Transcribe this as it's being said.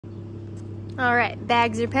All right,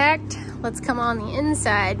 bags are packed. Let's come on the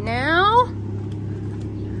inside now.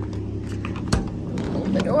 Pull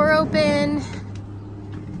the door open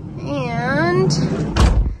and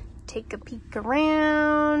take a peek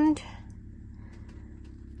around.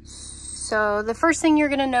 So the first thing you're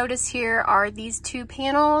gonna notice here are these two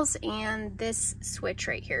panels and this switch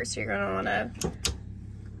right here. So you're gonna wanna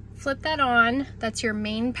flip that on. That's your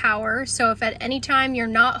main power. So if at any time you're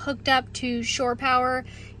not hooked up to shore power,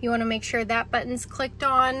 you wanna make sure that button's clicked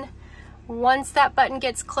on. Once that button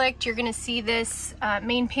gets clicked, you're gonna see this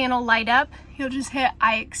main panel light up. You'll just hit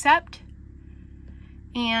I accept.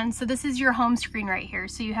 And so this is your home screen right here.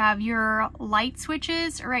 So you have your light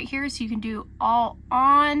switches right here, so you can do all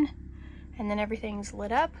on and then everything's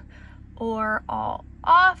lit up, or all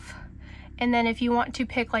off. And then if you want to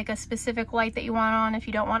pick like a specific light that you want on, if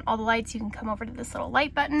you don't want all the lights, you can come over to this little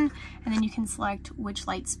light button and then you can select which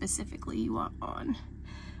light specifically you want on.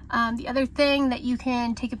 The other thing that you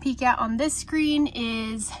can take a peek at on this screen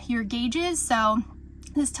is your gauges. So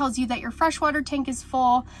this tells you that your freshwater tank is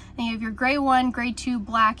full, and you have your gray 1, gray 2,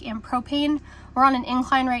 black, and propane. We're on an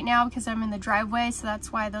incline right now because I'm in the driveway, so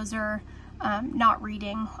that's why those are not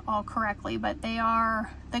reading all correctly, but they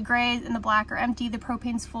are, the gray and the black are empty, the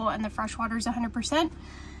propane's full, and the fresh water is 100%.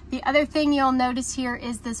 The other thing you'll notice here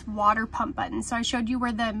is this water pump button. So I showed you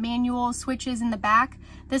where the manual switch is in the back.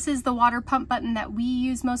 This is the water pump button that we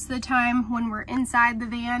use most of the time when we're inside the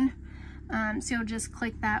van. So you'll just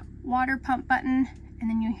click that water pump button and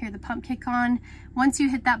then you'll hear the pump kick on. Once you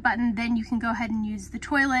hit that button, then you can go ahead and use the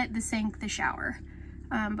toilet, the sink, the shower.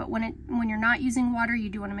 But when you're not using water, you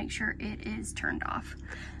do want to make sure it is turned off.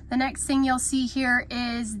 The next thing you'll see here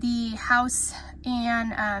is the house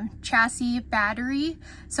and chassis battery.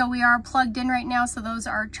 So we are plugged in right now, so those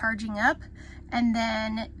are charging up. And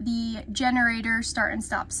then the generator start and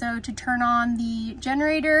stop. So to turn on the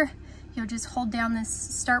generator, you'll just hold down this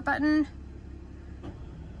start button.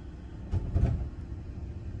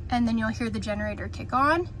 And then you'll hear the generator kick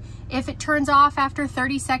on. If it turns off after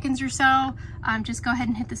 30 seconds or so, just go ahead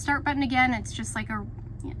and hit the start button again. It's just like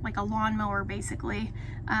a lawnmower basically.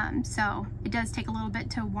 So it does take a little bit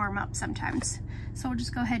to warm up sometimes. So we'll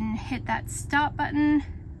just go ahead and hit that stop button.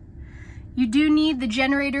 You do need the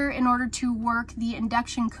generator in order to work the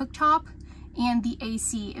induction cooktop and the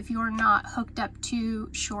AC if you are not hooked up to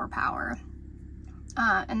shore power.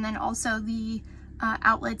 And then also the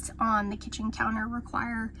outlets on the kitchen counter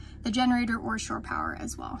require the generator or shore power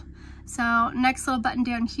as well. So next little button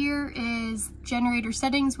down here is generator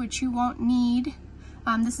settings, which you won't need.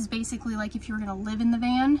 This is basically like if you were gonna live in the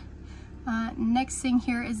van. Next thing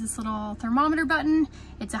here is this little thermometer button.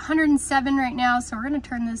 It's 107 right now, so we're gonna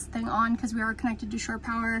turn this thing on because we are connected to shore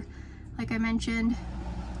power, like I mentioned.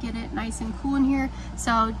 Get it nice and cool in here.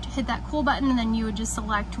 So hit that cool button and then you would just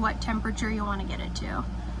select what temperature you want to get it to.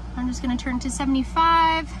 I'm just going to turn to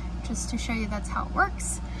 75 just to show you that's how it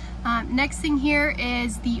works. Next thing here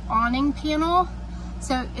is the awning panel.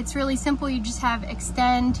 So it's really simple. You just have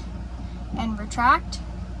extend and retract.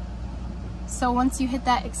 So once you hit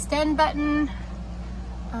that extend button,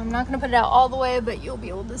 I'm not going to put it out all the way, but you'll be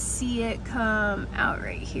able to see it come out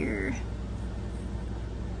right here.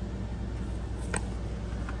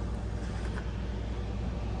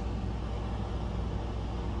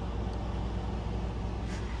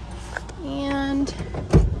 And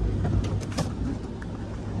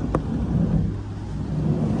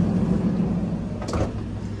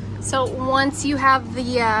so once you have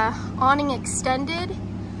the awning extended,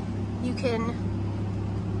 you can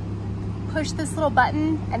push this little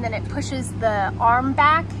button and then it pushes the arm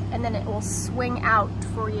back and then it will swing out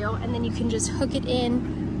for you, and then you can just hook it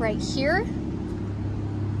in right here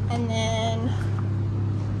and then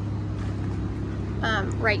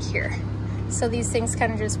right here. So these things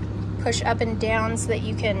kind of just push up and down so that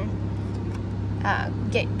you can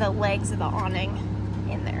get the legs of the awning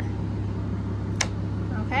in there.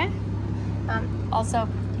 Okay. Also,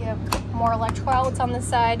 you have more electrical outlets on this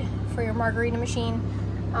side for your margarita machine.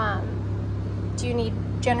 Do you need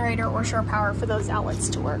generator or shore power for those outlets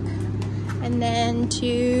to work? And then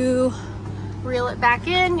to reel it back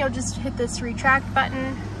in, you'll just hit this retract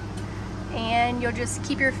button and you'll just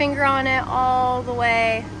keep your finger on it all the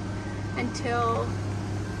way until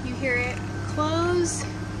you hear it close.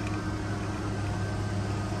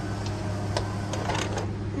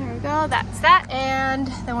 There we go, that's that. And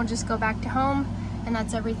then we'll just go back to home, and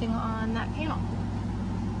that's everything on that panel.